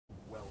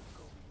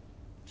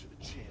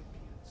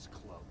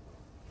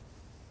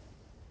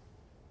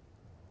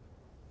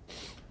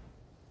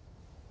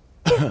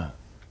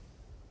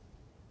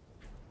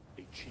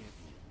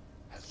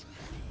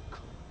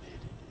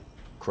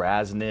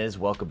Krasniz,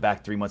 welcome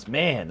back 3 months.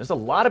 Man, there's a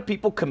lot of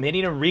people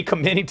committing and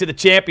recommitting to the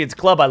Champions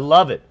Club. I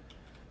love it.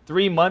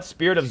 3 months,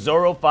 Spirit of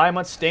Zorro, 5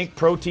 months, Stink,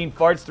 Protein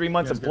Farts, 3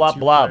 months, and Blop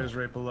Blob.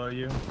 Right below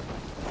you.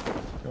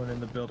 Going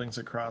in the buildings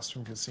across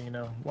from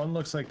casino. One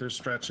looks like they're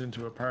stretched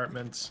into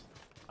apartments.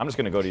 I'm just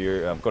gonna go to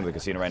your go to the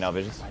casino right now,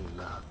 Visions.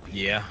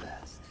 Yeah.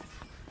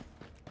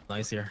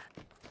 Nice here.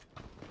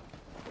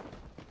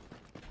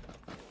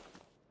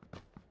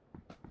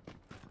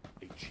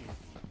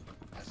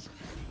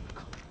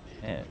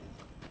 Man,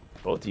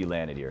 both of you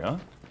landed here, huh?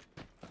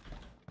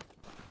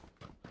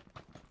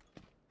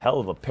 Hell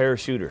of a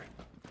parachuter.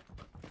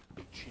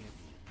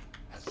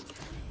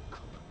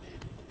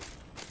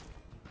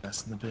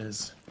 Best in the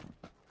biz.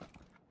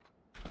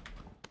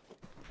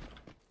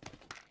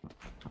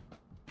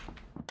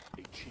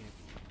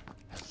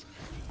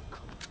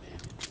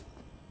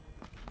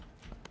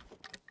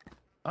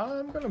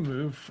 I'm gonna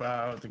move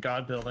the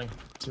God building,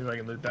 see if I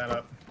can loot that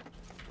up.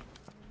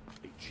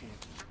 You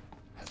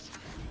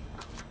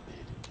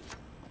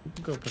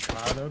can go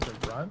Picado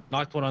to front.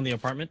 Knocked one on the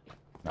apartment.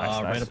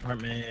 Nice, Right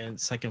apartment,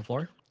 2nd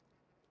floor.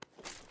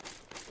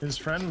 His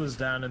friend was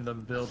down in the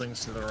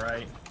buildings to the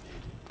right.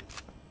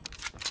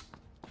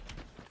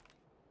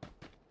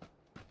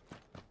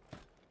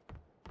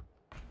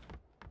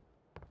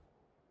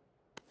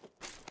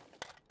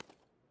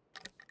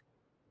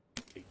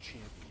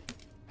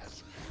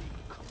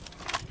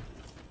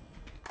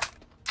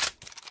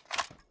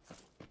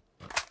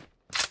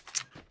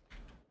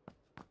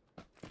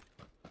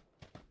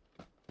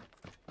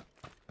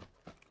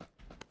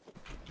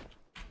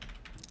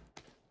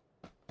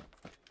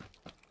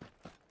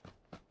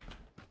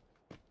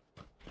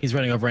 He's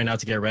running over right now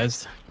to get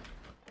rezzed.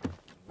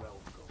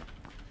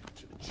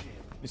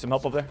 Need some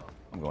help over there?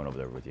 I'm going over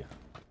there with you.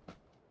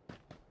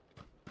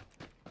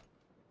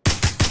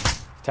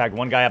 Tag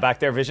one guy back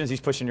there, Visions.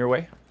 He's pushing your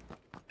way.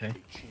 Okay.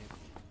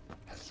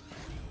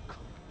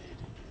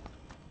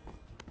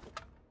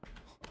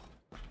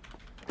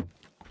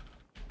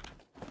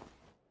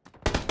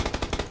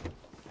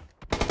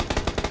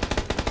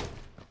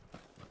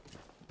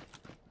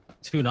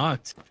 Two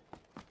knocked.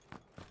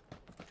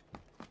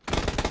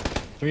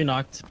 3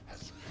 knocked.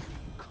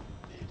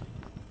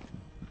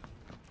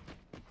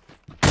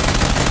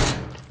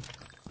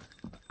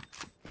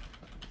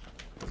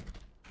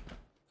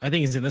 I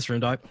think he's in this room,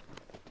 Doc.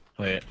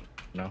 Wait,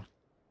 no.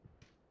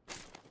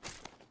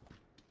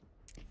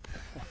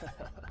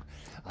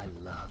 I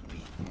love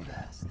being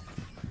best.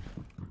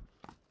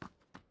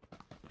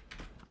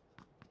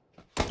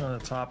 On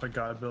the top of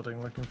God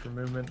building, looking for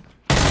movement.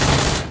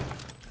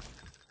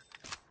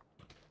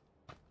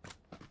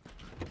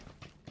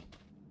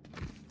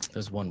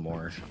 There's one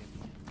more.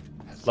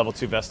 Level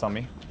 2 vest on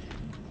me.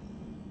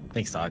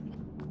 Thanks, Doc.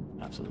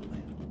 Absolutely.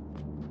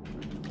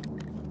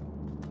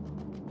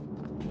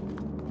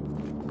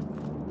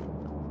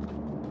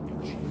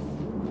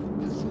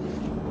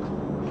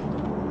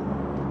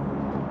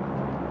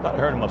 Thought I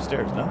heard him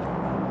upstairs, no?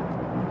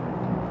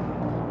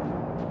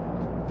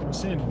 I'm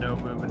seeing no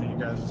movement in you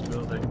guys'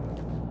 building.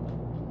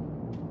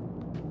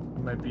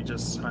 It might be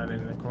just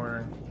hiding in the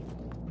corner.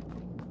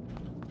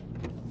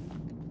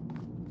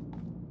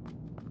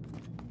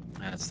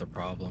 That's the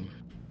problem.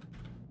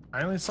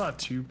 I only saw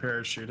 2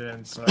 parachute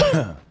in, so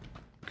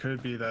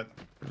could be that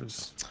it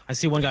was. I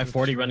see one guy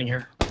 40 running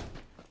here.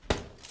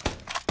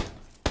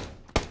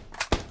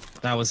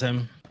 That was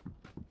him.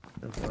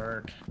 Good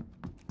work.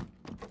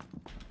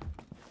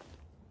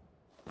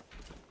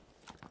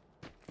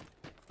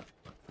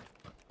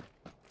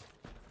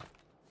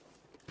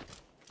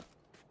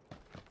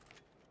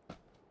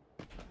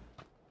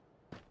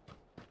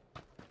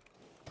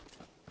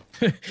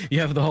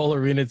 You have the whole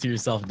arena to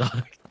yourself,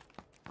 Doc.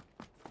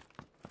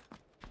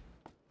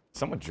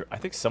 I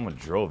think someone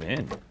drove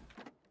in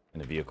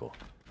a vehicle.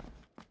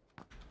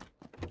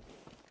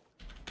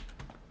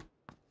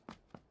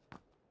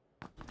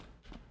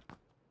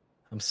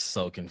 I'm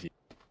so confused.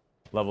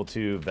 Level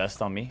 2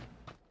 vest on me.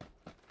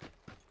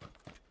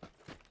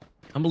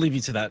 I'm gonna leave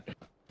you to that.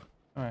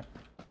 All right.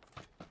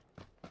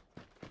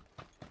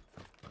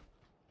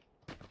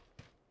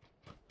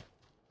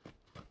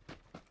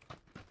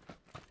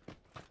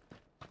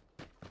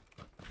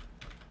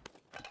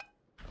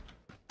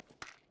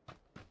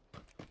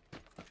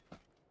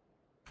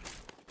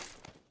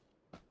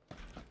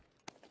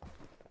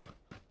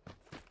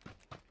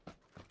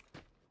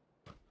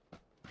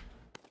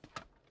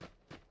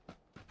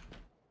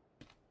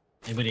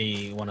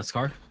 Anybody want a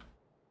scar?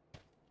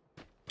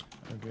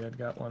 Okay, I've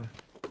got one.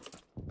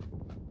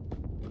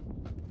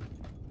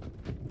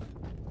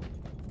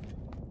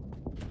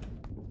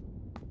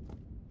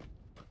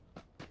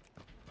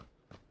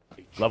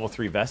 Level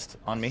 3 vest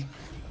on me.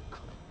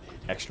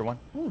 Extra one.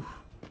 Whew.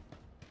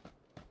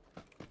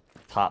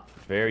 Top,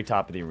 very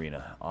top of the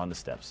arena, on the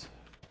steps.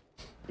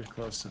 You're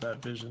close to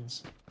that,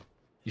 Visions.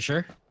 You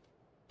sure?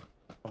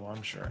 Oh,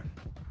 I'm sure.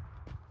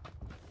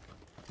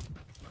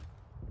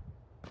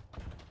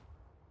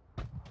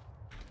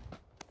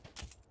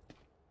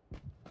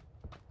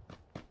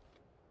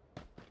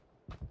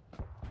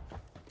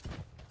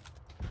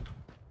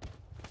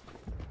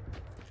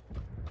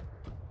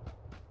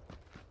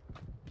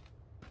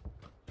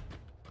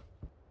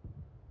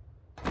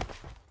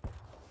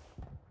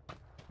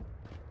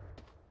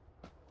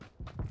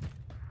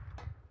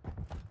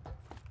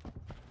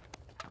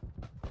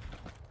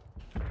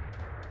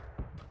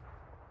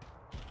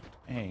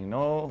 Hey,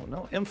 no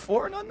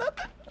M4, no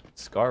nothing.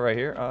 Scar right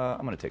here.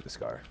 I'm gonna take the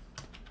scar.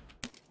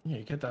 Yeah,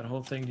 you get that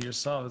whole thing to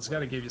yourself. It's got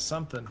to give you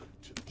something.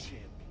 To the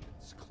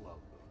Champions Club.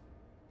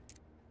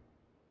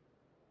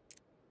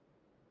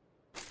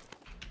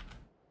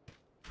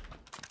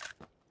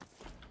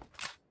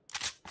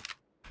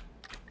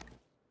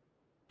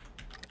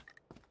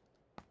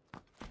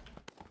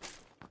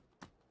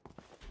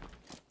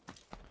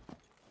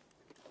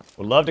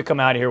 Would love to come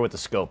out of here with the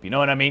scope. You know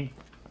what I mean?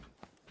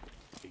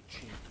 A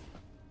champion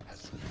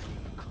has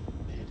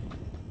recommitted.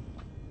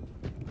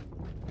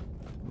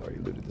 I've already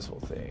looted this whole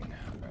thing.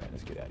 All right,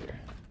 let's get out of here.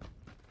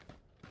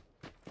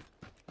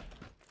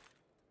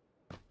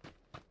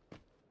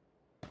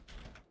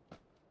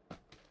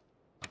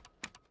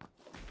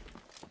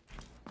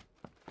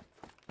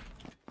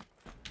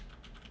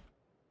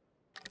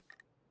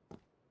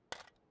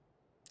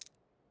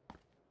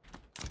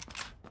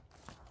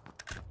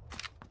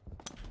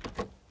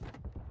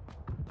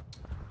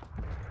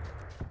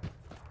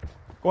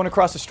 Going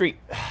across the street.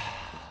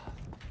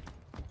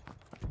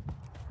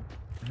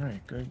 All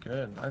right,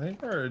 good. I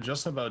think we're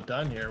just about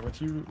done here.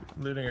 With you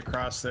looting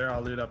across there,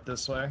 I'll loot up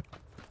this way.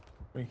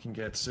 We can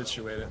get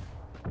situated.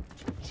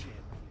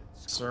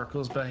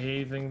 Circle's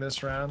behaving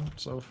this round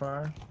so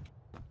far.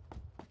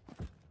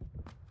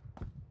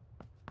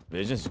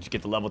 Visions, did you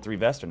get the level 3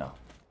 vest or no?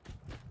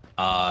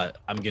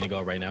 I'm gonna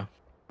go right now.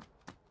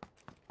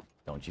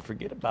 Don't you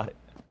forget about it.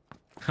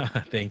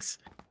 Thanks.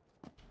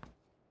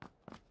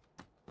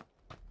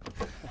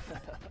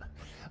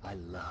 I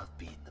love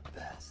being the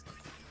best.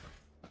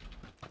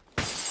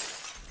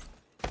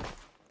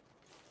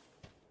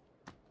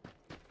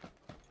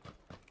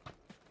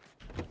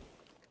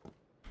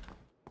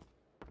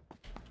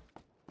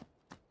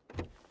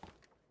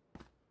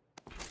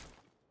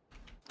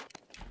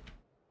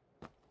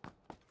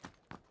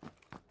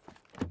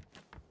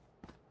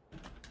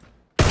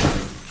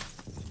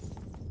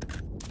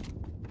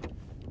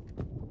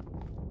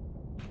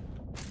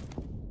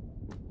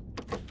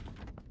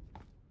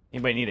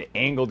 Anybody need an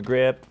angled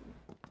grip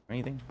or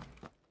anything?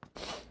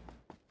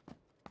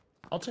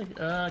 I'll take.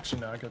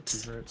 Actually, no, I got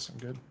 2 grips. I'm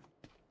good.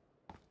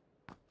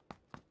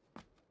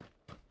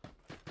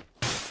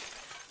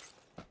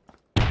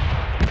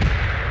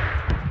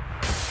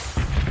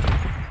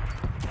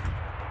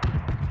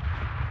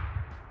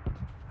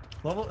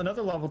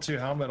 Another level 2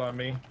 helmet on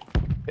me.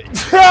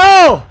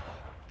 Oh!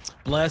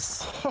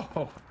 Bless.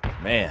 Oh,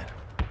 Man.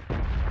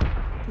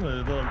 a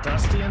little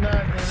dusty in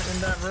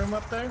that room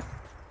up there.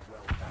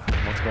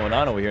 What's going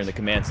on over here in the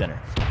command center?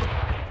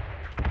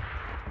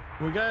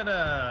 We got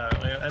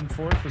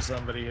M4 for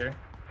somebody here.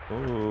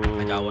 Ooh.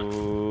 I got one.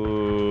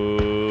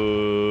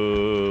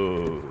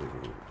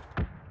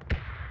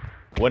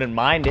 Wouldn't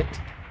mind it.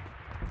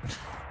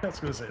 I was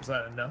gonna say, is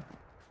that enough?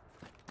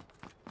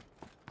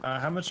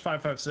 How much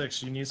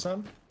 5.56? You need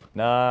some?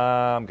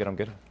 Nah, I'm good.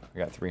 I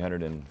got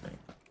 300 and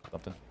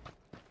something.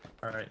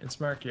 All right, it's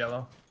marked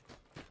yellow.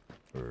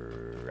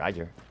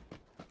 Roger.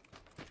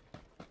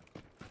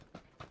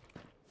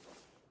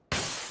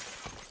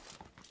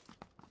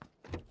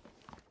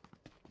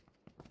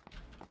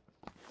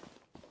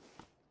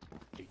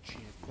 A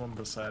champion One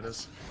beside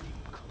us.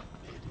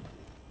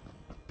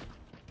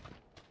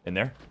 In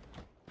there?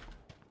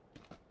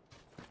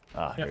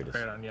 Ah, here Yep, it is.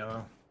 right on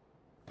yellow.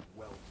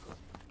 welcome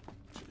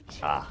to the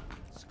Ah.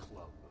 Champions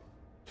Club.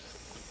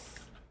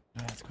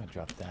 Alright, let's go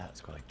drop that.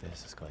 Let's go like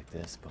this. Let's go like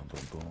this. Boom,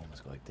 boom, boom.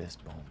 Let's go like this.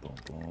 Boom, boom,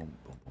 boom. Boom,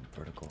 boom.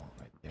 Vertical.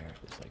 Right there.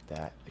 Just like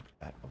that. Like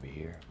that over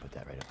here. Put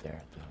that right up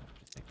there.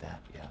 Just like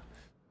that. Yeah.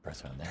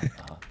 Press on there.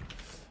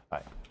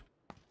 Alright.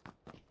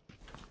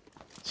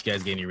 Did you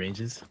guys get any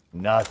ranges?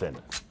 Nothing.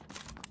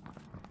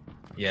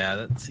 Yeah,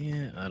 that's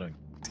I don't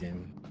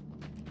game.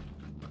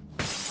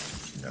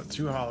 Got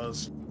 2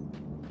 hollows.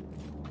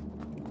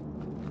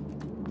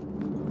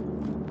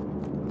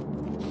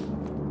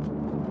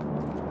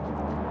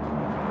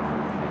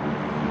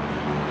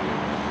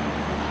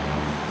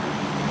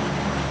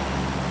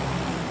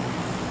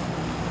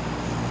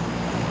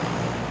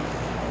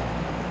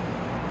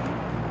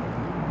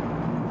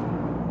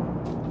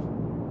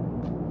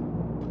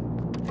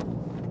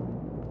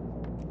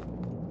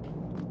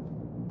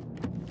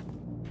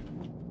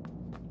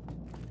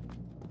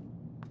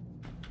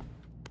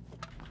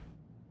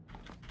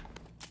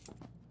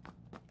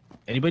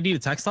 Anybody need a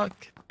tech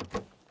stock?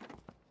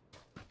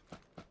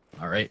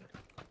 All right.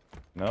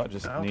 No,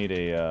 just No? need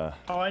a.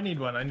 Oh, I need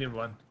one. I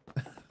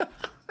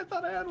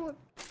thought I had one.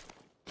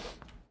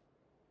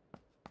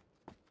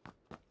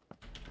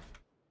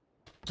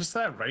 Just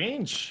that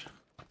range.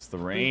 It's the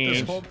Loot range.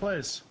 this whole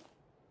place.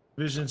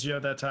 Visions, you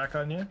have that tack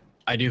on you?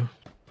 I do.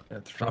 Yeah,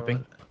 throw Dropping.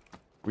 it.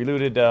 We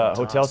looted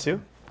hotel awesome.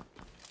 too.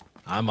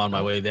 I'm on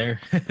my way there.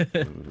 Ooh.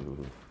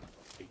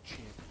 A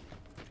champion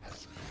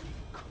has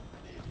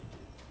recommitted.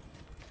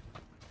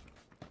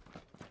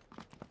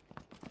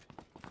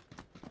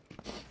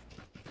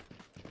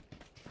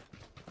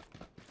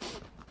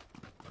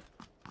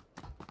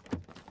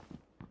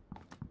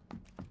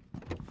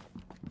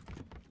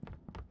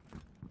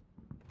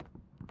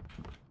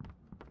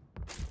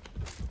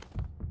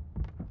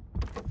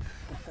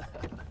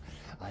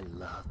 I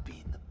love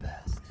being the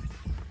best.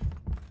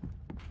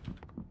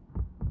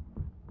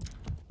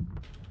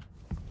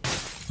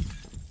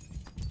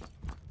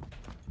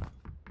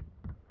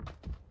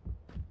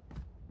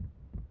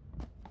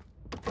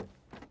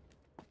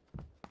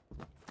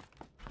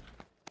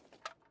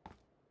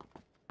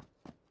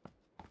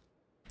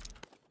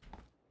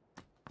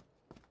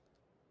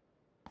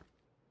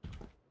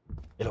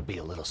 It'll be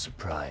a little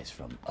surprise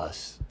from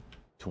us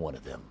to one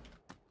of them.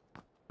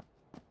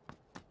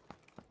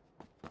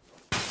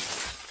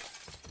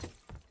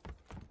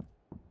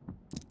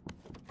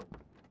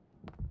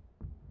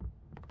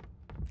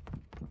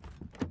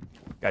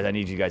 Guys, I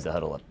need you guys to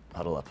huddle up.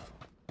 Huddle up.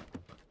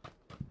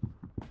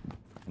 I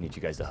need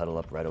you guys to huddle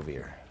up right over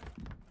here.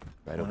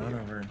 Right over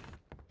here.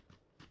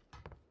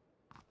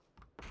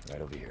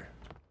 Right over here.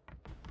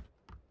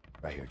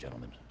 Right here,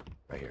 gentlemen.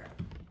 Right here.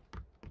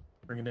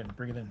 Bring it in,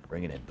 bring it in.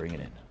 Bring it in, bring it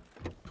in.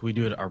 Can we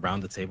do it around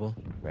the table?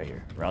 Right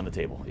here. Around the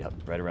table. Yep,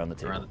 right around the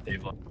table. Around the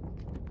table.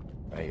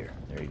 Right here.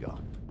 There you go.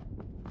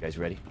 You guys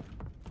ready?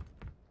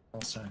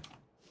 All set.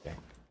 Okay.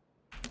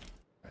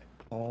 Right.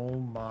 Oh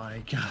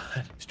my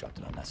god. Just dropped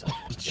it on that side.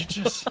 Did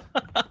you just...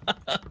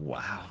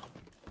 Wow.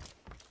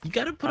 You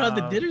gotta put on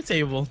the dinner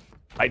table.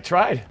 I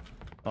tried.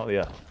 Oh,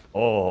 yeah.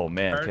 Oh,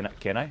 man. Alright.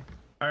 Can I?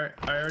 I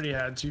already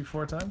had 2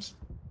 4 times.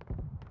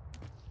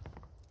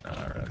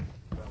 Alright.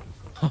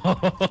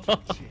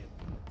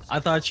 I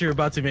thought you were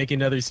about to make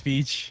another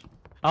speech.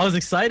 I was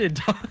excited,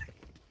 dog.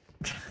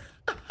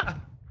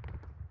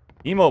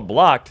 Emote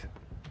blocked.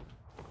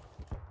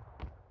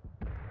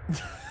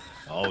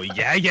 Oh,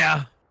 yeah,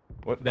 yeah.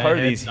 What That are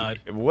head these?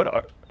 nod. What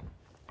are...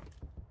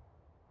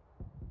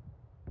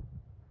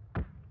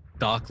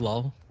 Doc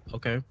lol.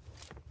 Okay.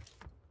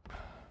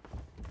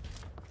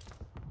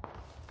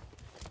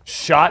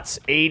 Shots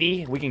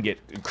 80. We can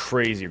get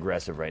crazy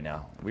aggressive right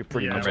now. We're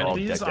pretty Yeah, much with all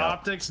these decked out.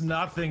 optics,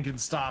 nothing can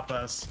stop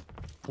us.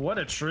 What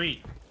a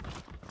treat.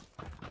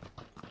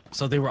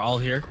 So they were all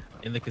here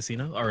in the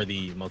casino or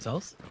the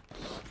motels?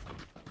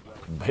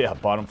 Yeah,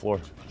 bottom floor.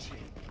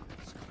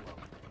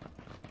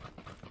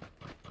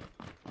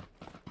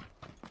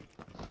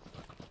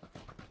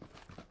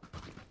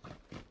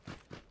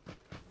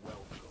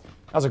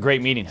 That was a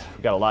great meeting.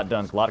 We got a lot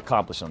done, a lot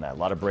accomplished on that. A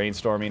lot of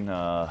brainstorming,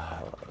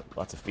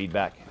 lots of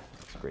feedback.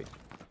 It's great.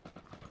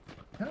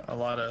 Yeah, a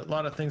lot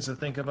of things to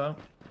think about.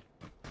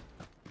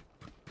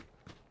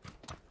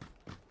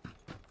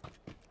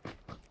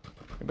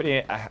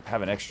 Anybody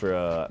have an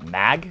extra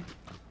mag?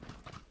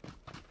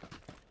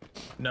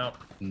 No.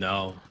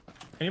 No.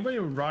 Anybody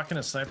rocking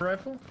a sniper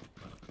rifle?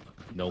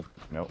 Nope.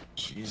 Nope.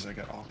 Jeez, I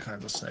got all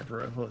kinds of sniper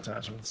rifle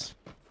attachments.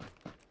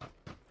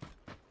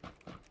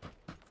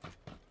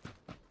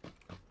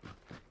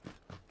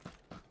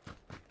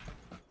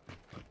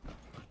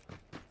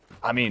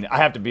 I mean, I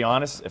have to be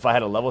honest. If I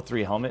had a level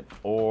 3 helmet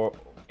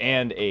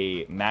and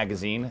a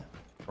magazine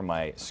for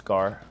my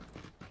SCAR,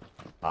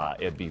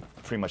 it'd be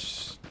pretty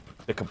much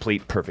the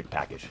complete perfect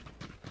package.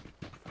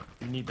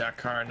 You need that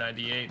car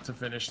 98 to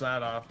finish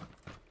that off.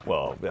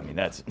 Well, I mean,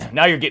 that's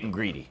now you're getting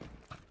greedy.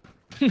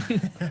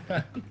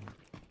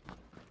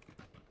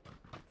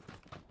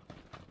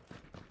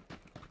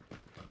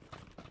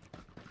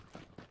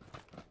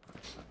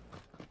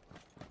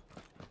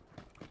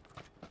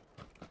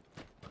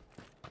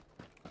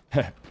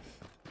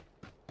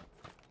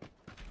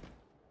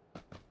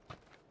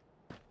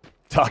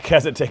 Doc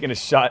hasn't taken a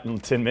shot in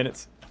 10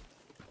 minutes.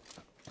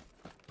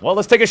 Well,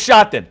 let's take a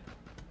shot then.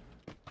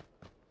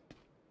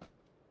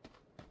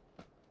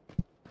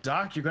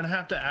 Doc, you're gonna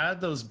have to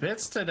add those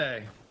bits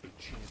today.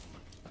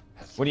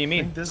 What do you I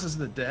mean? think this is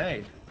the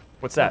day.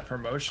 What's that?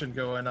 Promotion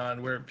going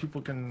on where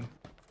people can,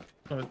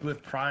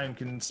 with Prime,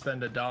 can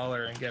spend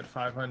 $1 and get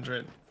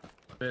 500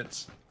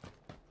 bits.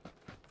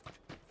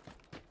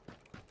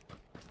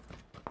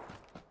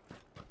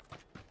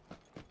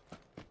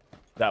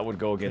 That would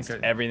go against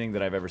everything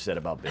that I've ever said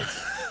about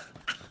bits.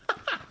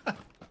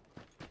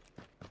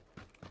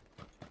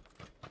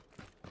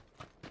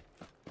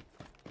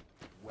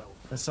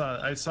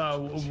 I saw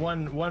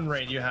one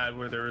rate you had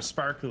where there was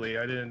sparkly.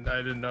 I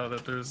didn't know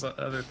that there's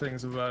other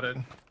things about it.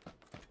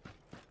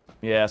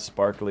 Yeah,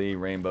 sparkly,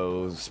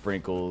 rainbows,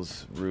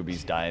 sprinkles,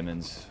 rubies,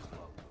 diamonds.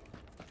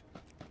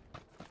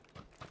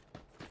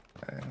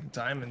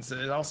 Diamonds.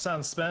 It all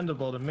sounds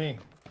spendable to me.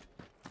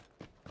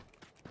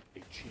 A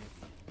champion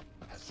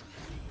has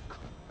been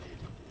committed.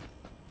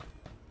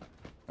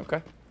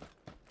 Okay.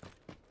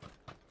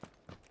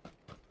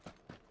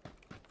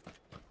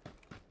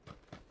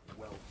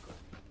 Welcome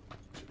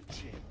to the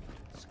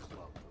Champions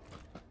Club.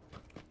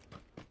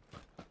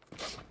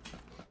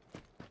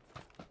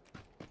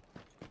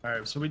 All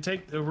right, so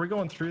we're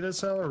going through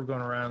this hell or we're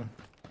going around?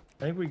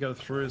 I think we go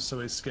through so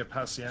we skip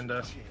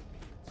Hacienda.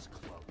 Champions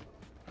Club.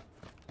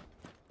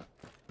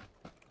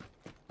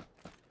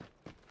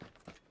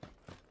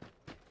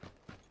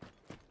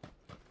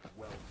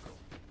 Welcome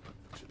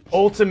to the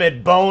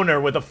Ultimate boner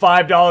with a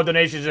 $5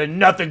 donation, and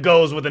nothing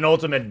goes with an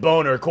ultimate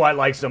boner quite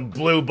like some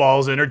blue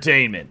balls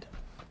entertainment.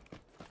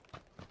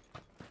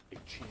 A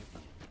champion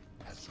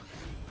has been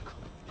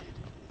committed.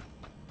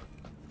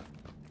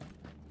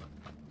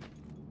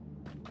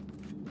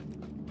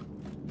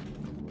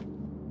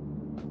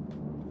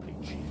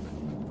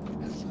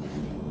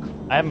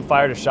 I haven't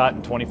fired a shot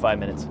in 25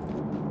 minutes.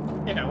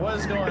 Yeah, what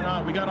is going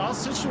on? We got all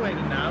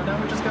situated now.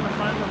 Now we're just gonna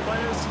find the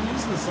players to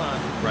use this on.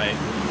 Right.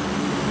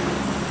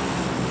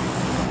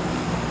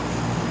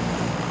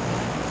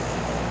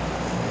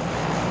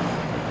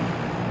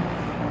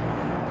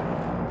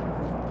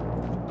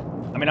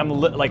 I mean,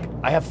 like,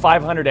 I have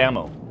 500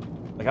 ammo.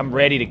 Like, I'm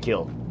ready to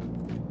kill.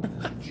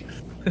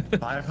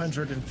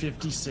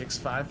 556,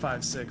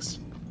 556.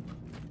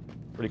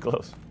 Pretty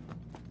close.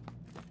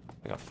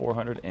 I got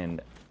 400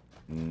 and...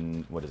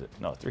 what is it?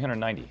 No,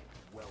 390.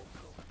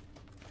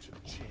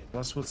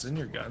 Plus what's in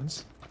your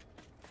guns.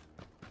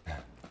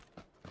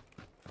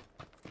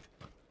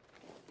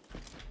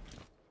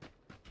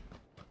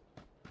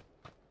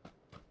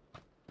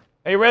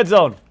 Hey, red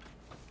zone.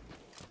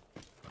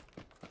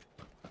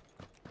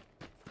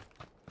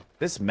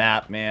 This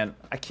map, man,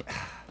 I can't...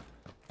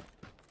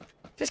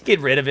 Just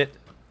get rid of it.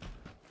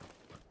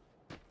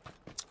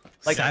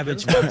 Like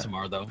Savage map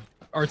tomorrow though,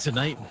 or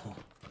tonight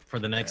for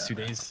the next 2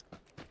 days.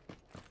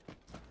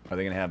 Are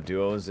they gonna have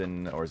duos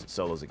or is it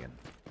solos again?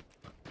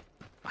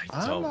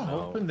 I'm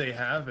hoping they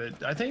have it.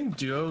 I think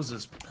duos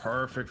is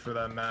perfect for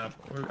that map.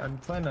 I'm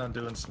planning on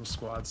doing some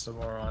squads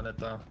tomorrow on it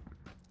though,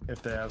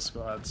 if they have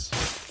squads.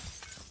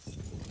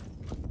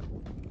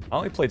 I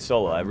only played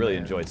solo. I really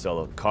enjoyed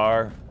solo.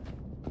 Car,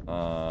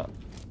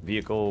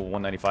 vehicle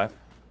 195.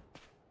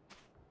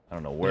 I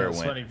don't know where it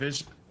went. It's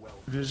funny.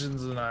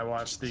 Visions and I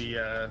watched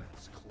the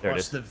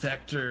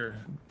vector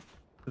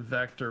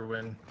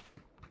win.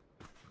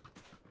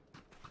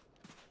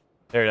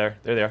 There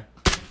they are.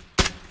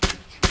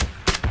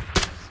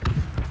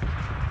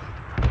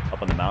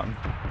 Up on the mountain.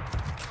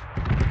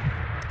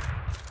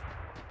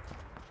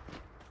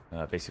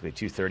 Basically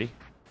 230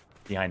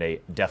 behind a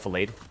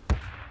defilade.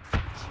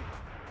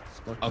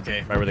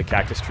 Okay. Right where the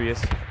cactus tree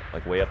is,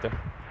 like way up there.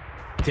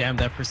 Damn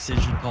that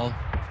precision, Paul.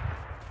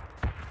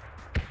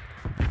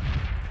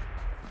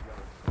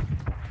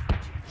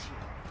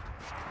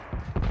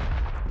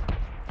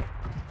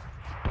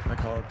 I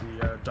call it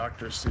the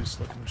Dr. Seuss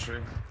looking tree.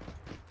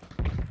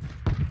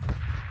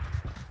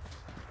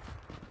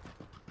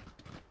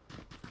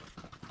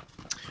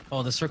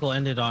 Oh, the circle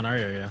ended on our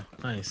area.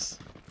 Nice.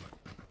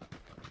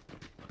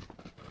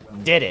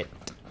 Did it.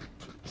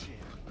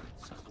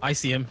 I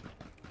see him.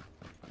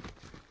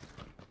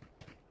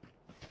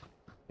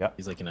 Yep.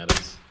 He's looking at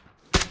us.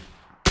 I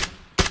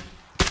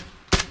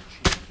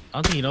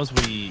don't think he knows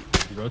we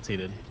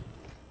rotated.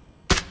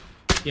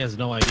 He has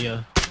no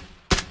idea.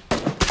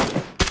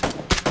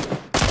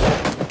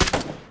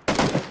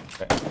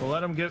 Well,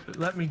 let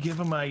me give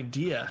him an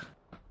idea.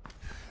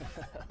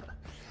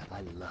 I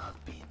love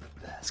being the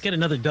best. Let's get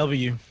another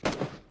W.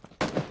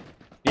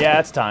 Yeah,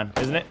 it's time,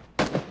 isn't it?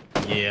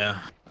 Yeah.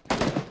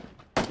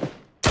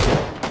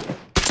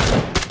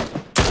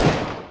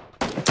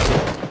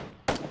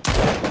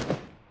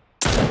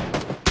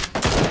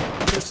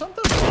 There's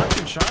something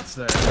blocking shots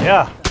there.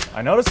 Yeah,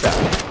 I noticed that.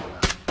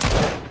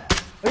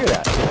 Look at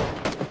that.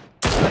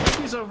 I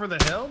think he's over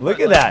the hill. Look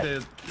but, at like,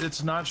 that.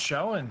 It's not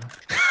showing.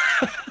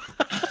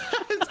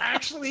 It's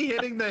actually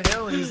hitting the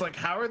hill, and he's like,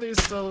 "How are they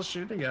still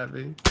shooting at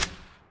me?"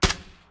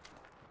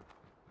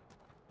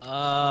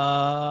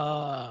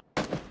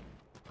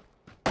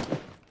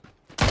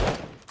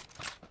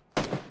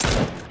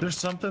 There's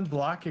something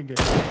blocking it.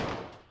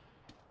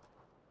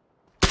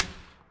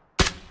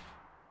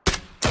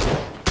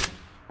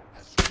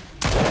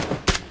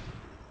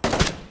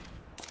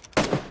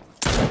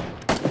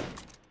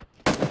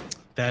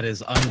 That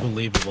is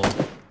unbelievable.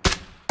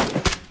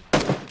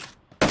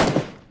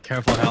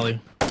 Careful,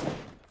 Hallie.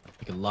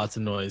 Making lots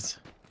of noise.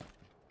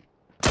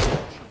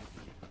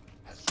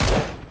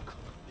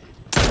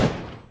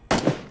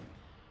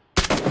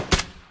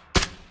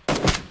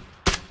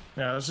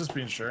 Yeah, let's just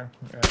being sure.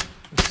 Yeah,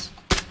 he's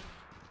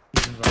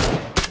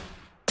involved.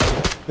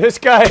 This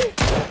guy,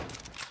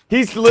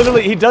 he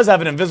does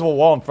have an invisible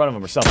wall in front of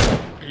him or something.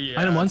 Yeah,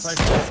 I hit him once.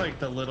 it's like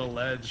the little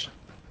ledge.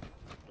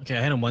 Okay,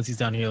 I hit him once. He's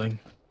down healing.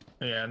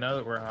 Yeah, now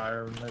that we're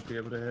higher, we might be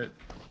able to hit.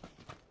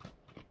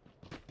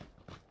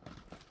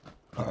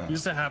 It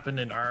used to happen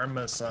in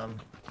Arma some.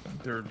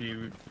 There would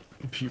be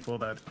people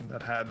that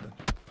had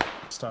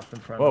stuff in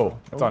front of Whoa, them.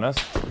 it's on us.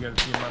 We got a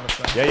team on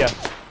us now. Yeah.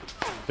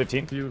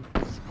 15. You.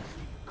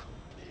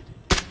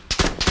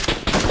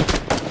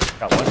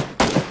 Got one.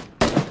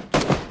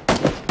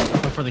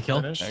 Went for the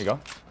kill. Finished. There you go.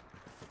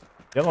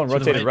 The other one To the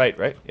rotated right?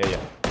 Yeah.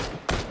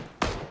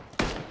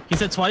 He's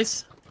hit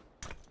twice.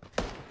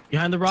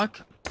 Behind the rock.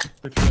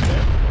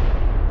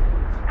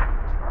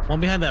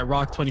 One behind that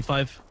rock,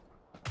 25.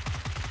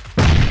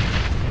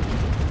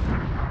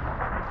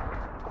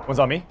 One's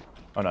on me.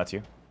 Oh, not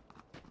you.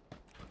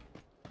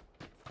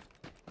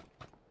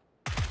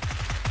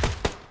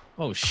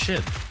 Oh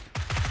shit.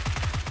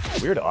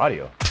 Weird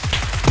audio.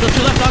 Go to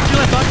your left, dog. To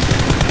your left, dog.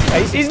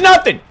 Hey, he's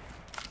nothing.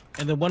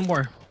 And then one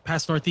more.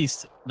 Past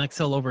northeast. Next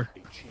hill over.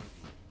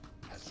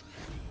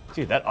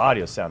 Dude, that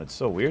audio sounded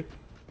so weird.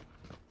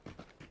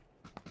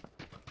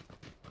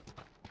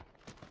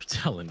 You're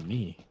telling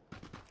me.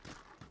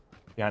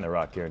 Behind the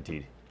rock,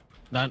 guaranteed.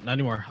 Not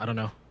anymore. I don't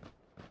know.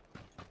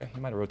 Okay, he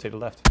might have rotated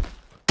left.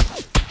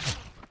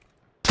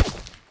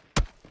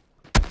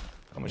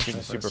 I'm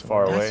shooting super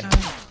far away.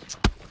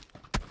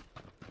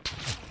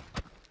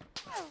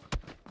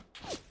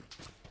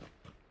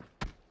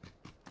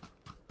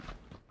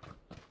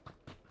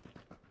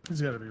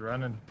 He's got to be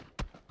running.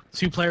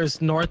 2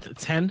 players north,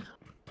 10.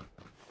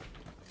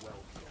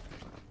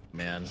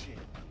 Man,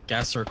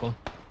 gas circle.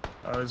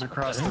 Oh, he's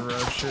across the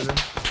road shooting.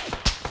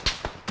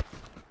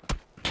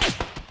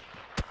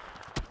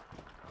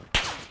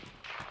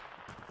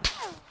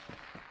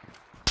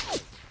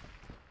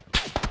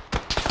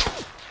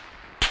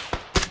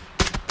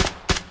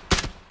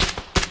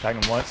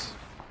 Tagged him once.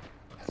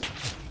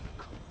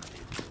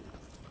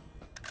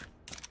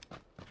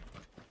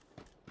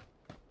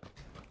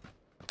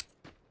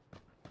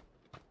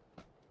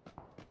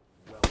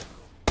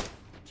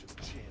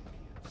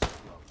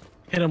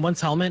 Hit him once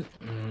helmet.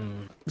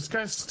 This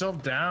guy's still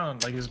down.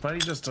 Like, his buddy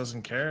just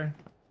doesn't care.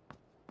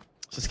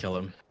 Just kill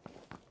him.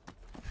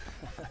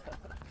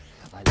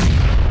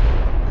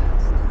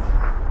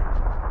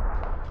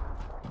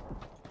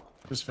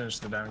 Just finish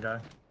the down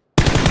guy.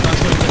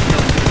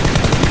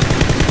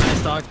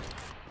 Nice dog.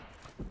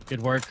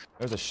 Good work.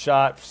 There's a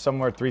shot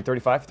somewhere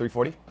 335,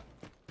 340.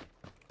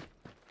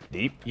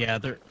 Deep. Yeah,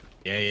 they're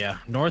yeah.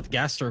 North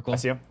gas circle. I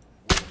see him.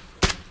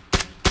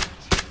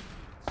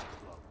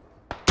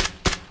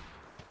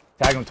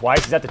 Tagged him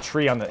twice. He's at the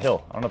tree on the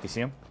hill. I don't know if you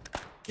see him.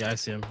 Yeah, I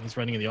see him. He's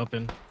running in the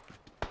open.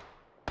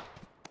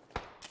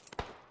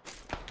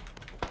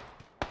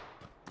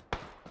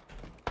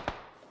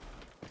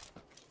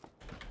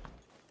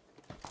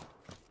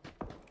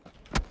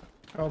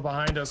 Oh,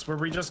 behind us, where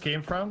we just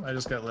came from. I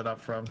just got lit up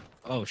from.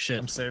 Oh shit.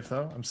 I'm safe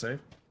though. I'm safe.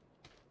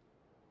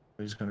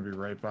 He's gonna be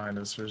right behind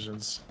us,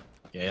 Visions.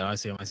 Yeah, I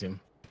see him. I see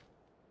him.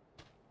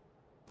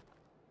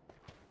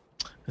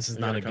 This is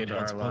not a good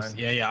one.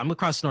 Yeah, I'm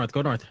across north.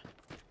 Go north.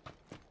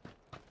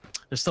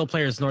 There's still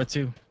players north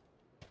too.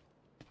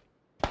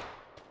 I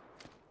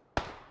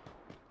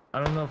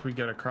don't know if we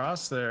get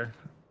across there.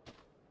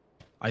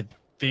 I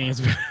think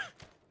it's.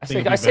 I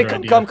say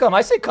come.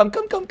 I say come.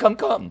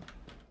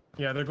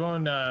 Yeah, they're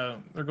going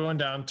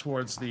down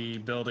towards the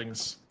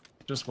buildings,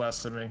 just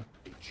west of me.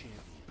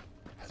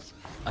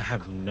 I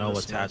have no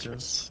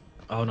attachments.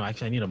 Oh no,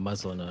 actually I need a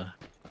muzzle and a.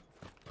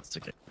 That's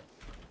okay.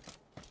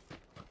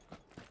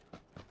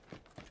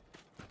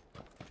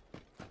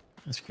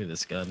 Screw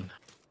this gun.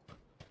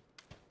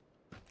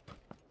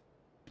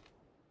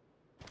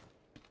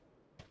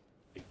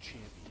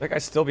 That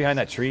guy's still behind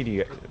that tree. Did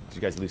you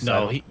guys lose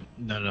sight?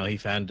 No, he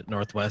found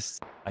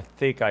northwest. I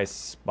think I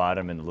spot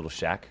him in the little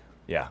shack.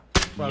 Yeah.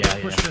 Well, yeah,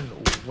 they're pushing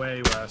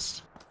way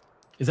west.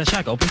 Is that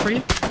shack open for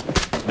you?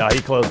 No, he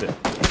closed it.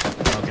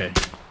 Okay.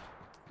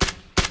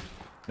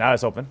 Now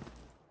it's open.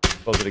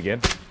 Close it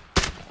again.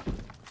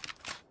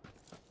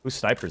 Whose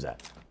sniper's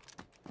that?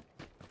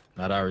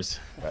 Not ours.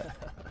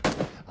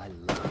 I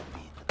love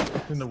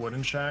being In the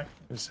wooden shack,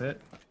 is hit.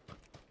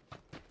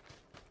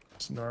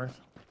 It's north.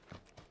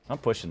 I'm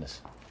pushing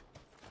this.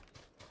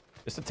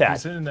 Just a tad.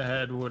 He's hitting the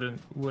head,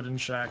 wooden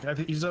shack. I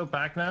think he's out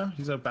back now.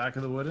 He's out back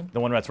of the wooden. The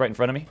one that's right in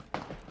front of me?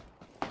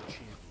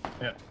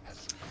 Yeah.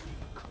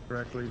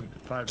 Directly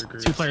 5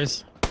 degrees. 2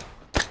 players.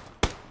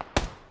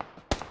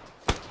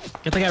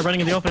 Get the guy running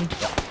in the open.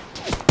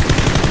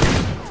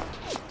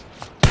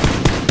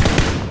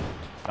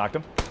 Knocked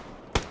him.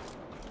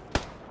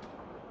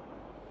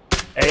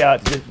 Hey,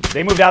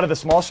 they moved out of the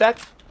small shack?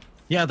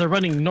 Yeah, they're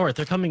running north.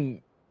 They're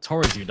coming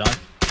towards you, Doc.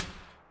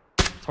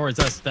 Towards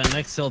us. That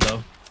next hill,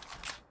 though.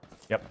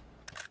 Yep.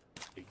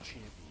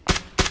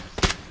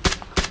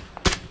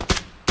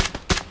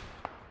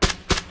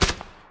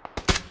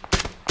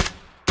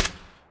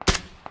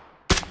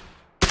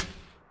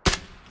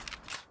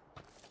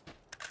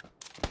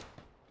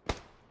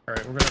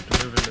 Alright, we're gonna have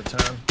to move into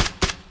town.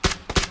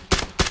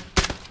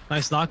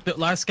 Nice knock. The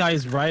last guy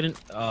is right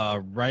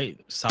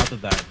south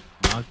of that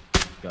knock.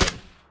 Got it.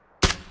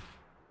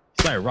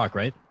 He's by a rock,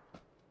 right?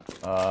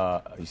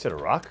 You said a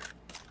rock?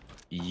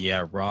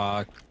 Yeah,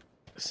 rock.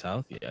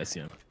 South? Yeah, I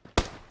see him.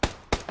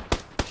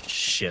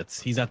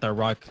 Shit. He's at that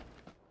rock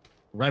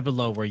right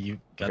below where you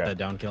got that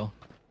down kill.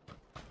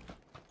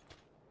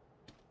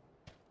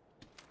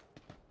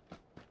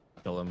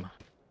 Kill him.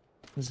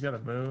 He's gotta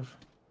move.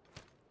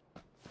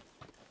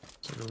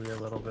 So do we a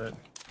little bit.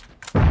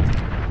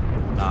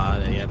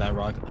 Yeah, that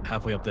rock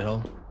halfway up the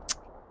hill.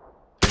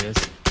 There he is.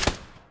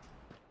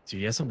 Dude,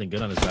 he has something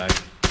good on his back.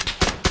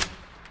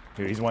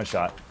 Dude, he's one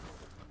shot.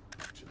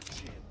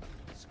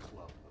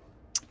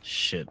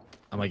 Shit.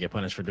 I might get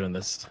punished for doing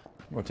this.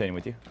 I'm rotating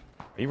with you.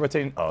 Are you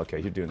rotating? Oh, okay.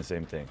 You're doing the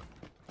same thing.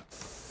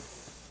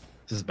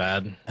 This is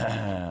bad.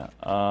 Yeah,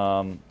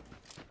 I'm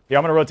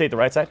gonna rotate the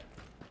right side.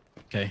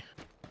 Okay.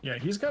 Yeah,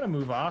 he's gotta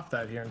move off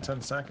that here in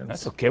 10 seconds.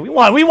 That's okay. We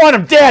want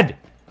him dead.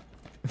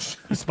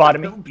 You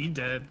spotted me. Don't be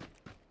dead.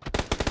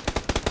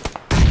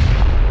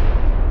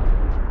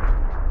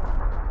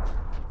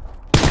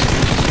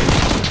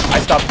 I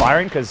stopped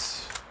firing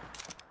because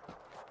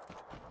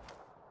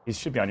he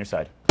should be on your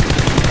side.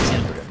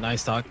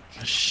 Nice talk.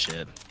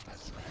 Shit.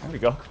 There we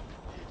go.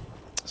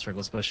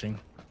 Circle's pushing.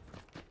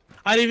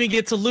 I didn't even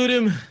get to loot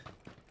him.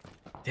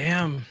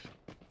 Damn.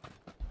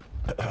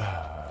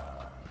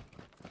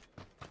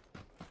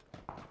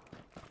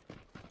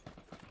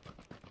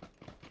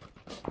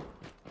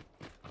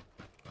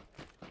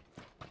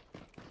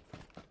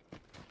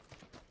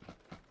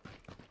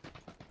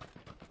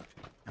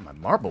 And my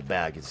marble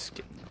bag is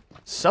getting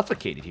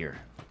suffocated here.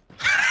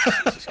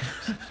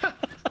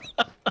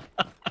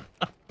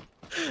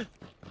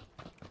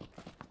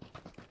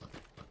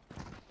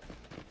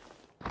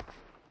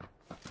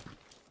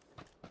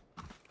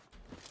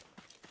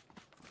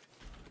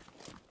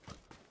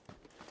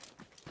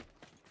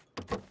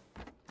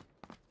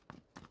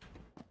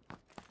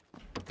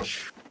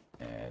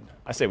 And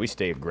I say we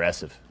stay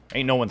aggressive.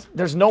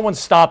 There's no one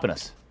stopping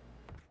us.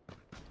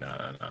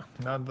 No.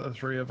 Not the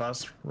three of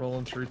us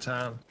rolling through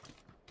town.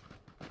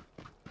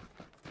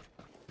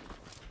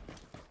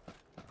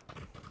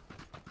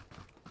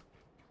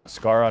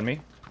 Scar on me.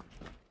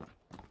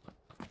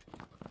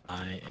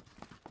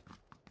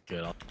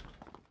 Good.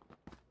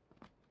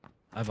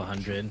 I have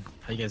 100.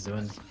 How you guys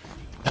doing?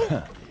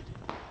 I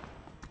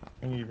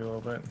can give you a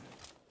little bit.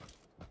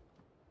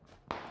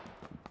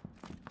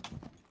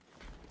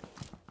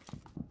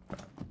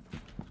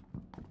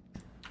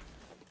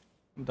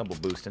 I'm double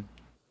boosting.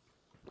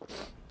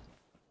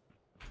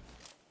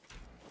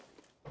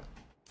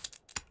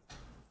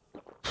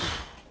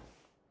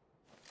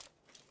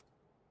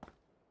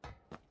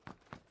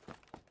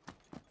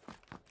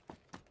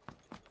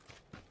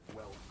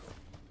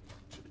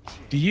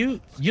 You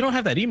don't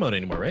have that emote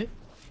anymore, right?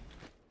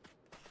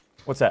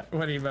 What's that?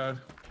 What emote?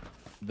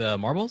 The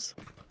marbles?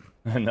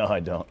 No, I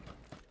don't.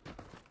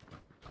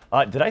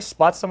 Did I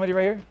spot somebody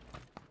right here?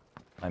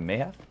 I may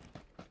have.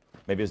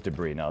 Maybe it's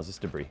debris. No, it's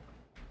just debris.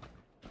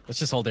 Let's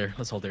just hold there.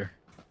 Let's hold there.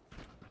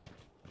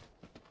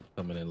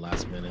 Coming in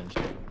last minute.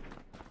 Is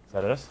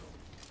that us?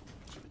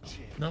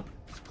 Nope.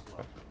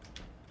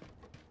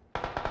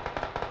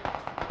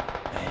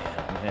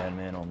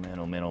 Man, oh man.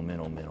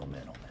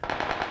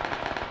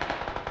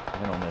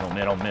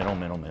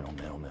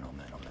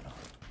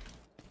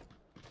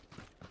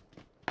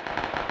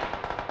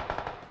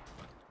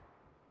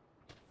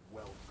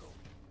 Welcome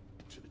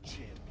to the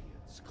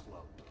Champions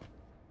Club.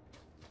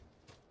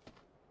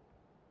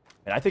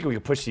 And I think we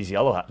could push these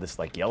this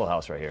yellow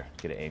house right here.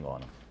 Get an angle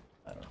on them.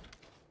 I don't know.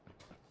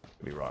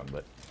 Could be wrong,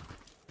 but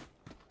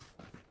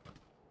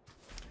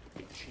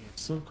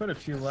Still quite a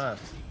few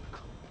left.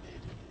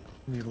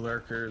 Need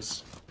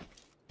lurkers.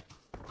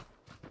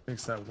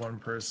 Takes that one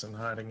person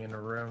hiding in a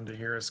room to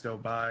hear us go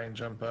by and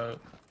jump out.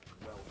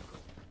 Welcome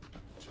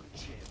to the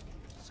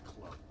Champions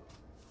Club.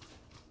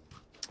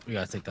 We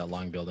gotta take that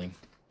long building.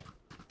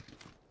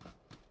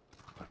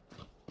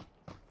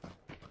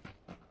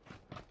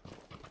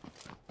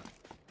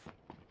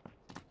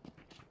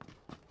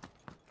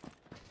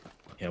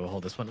 Yeah, we'll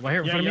hold this one. Right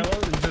here in Yeah, front of me.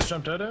 yellow, you just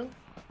jumped out of?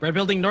 Red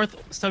building north.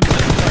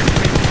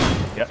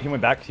 yeah, he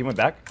went back. He went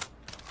back.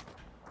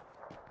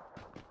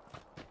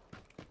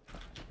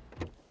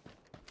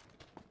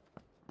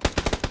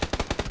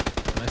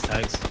 Nice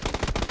tags.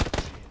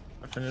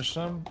 I finished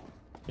him.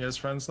 He has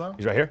friends though?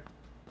 He's right here.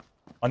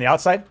 On the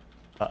outside.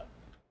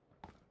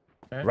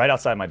 Okay. Right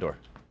outside my door.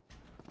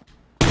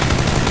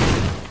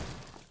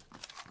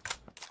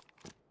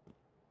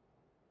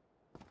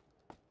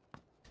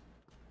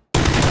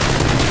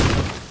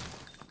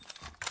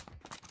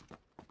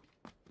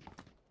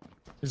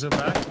 Is it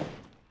back?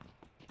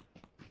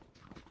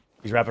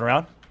 He's wrapping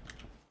around.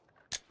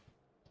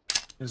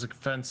 There's a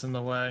fence in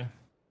the way.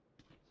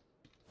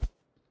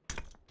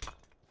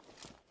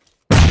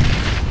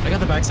 I got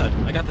the backside.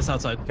 I got this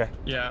outside. Okay.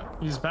 Yeah,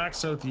 he's back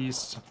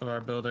southeast of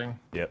our building.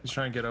 Yep. He's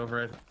trying to get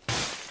over it.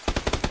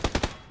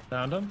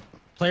 Found him?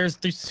 Players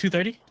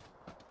 230.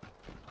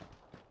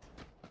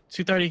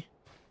 230.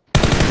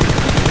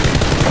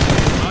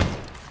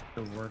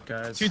 Good work,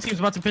 guys. Two teams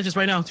about to pitch us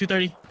right now.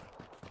 230.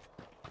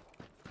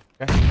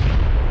 Okay.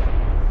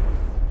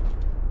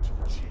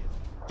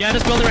 Yeah,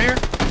 this building right here.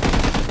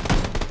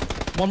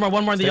 One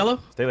more in the yellow.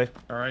 Stay late.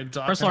 All right,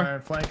 Doc First and floor. I are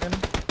flanking.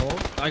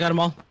 Hold. I got them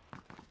all.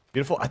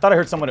 Beautiful. I thought I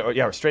heard someone.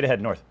 Yeah, we're straight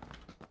ahead north.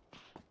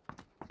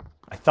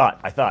 I thought.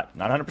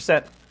 Not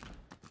 100%.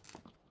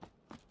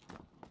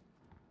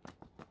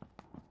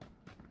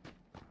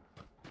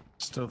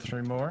 Still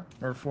 3 more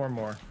or 4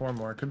 more. 4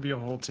 more. Could be a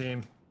whole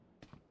team.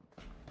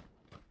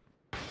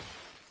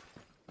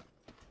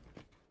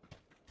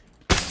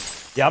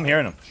 Yeah, I'm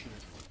hearing him.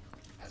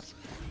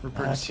 We're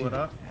pretty split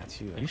up. That's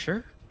you. Are you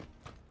sure?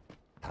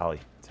 Tally.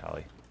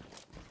 Tally.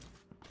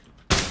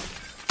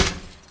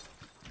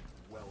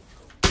 Welcome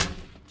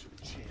to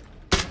the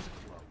Champions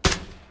Club.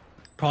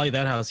 Probably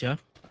that house. Yeah,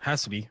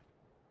 has to be.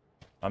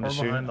 I'm Or just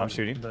shooting. behind I'm the-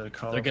 shooting. The They're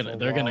colorful gonna wall. come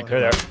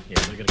They're out. there. Yeah,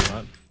 they're gonna come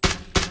out.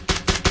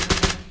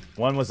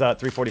 One was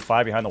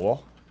 345 behind the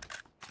wall.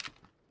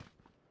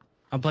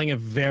 I'm playing a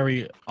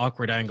very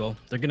awkward angle.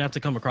 They're gonna have to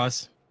come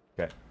across.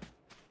 Okay.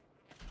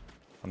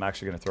 I'm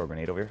actually gonna throw a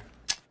grenade over here.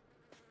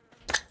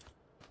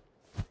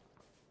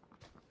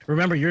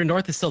 Remember, your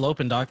north is still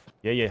open, Doc.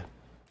 Yeah.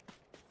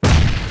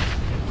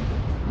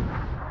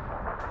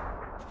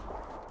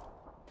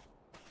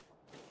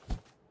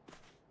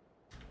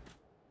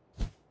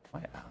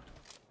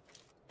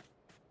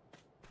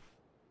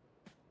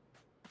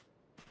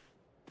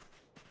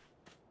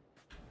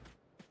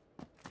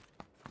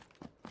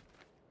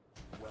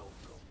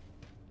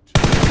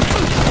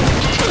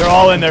 They're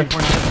all in there.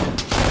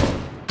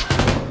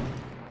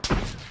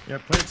 Yeah,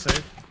 play it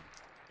safe.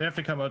 They have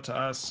to come out to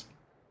us.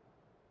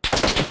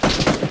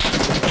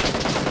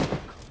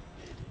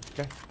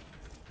 Okay.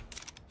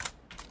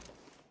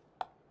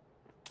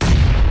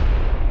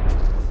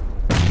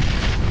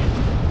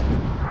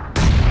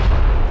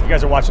 You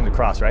guys are watching the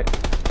cross, right?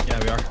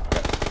 Yeah, we are.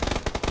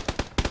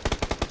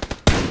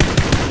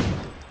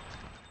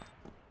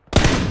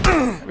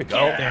 There we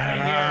go.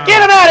 Yeah.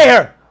 Get him out of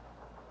here!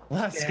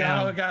 Let's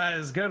go,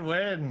 guys. Good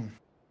win.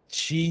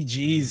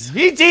 GG's.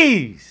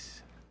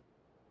 GG's!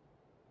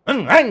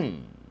 I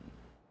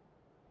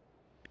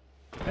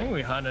think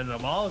we hunted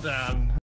them all down.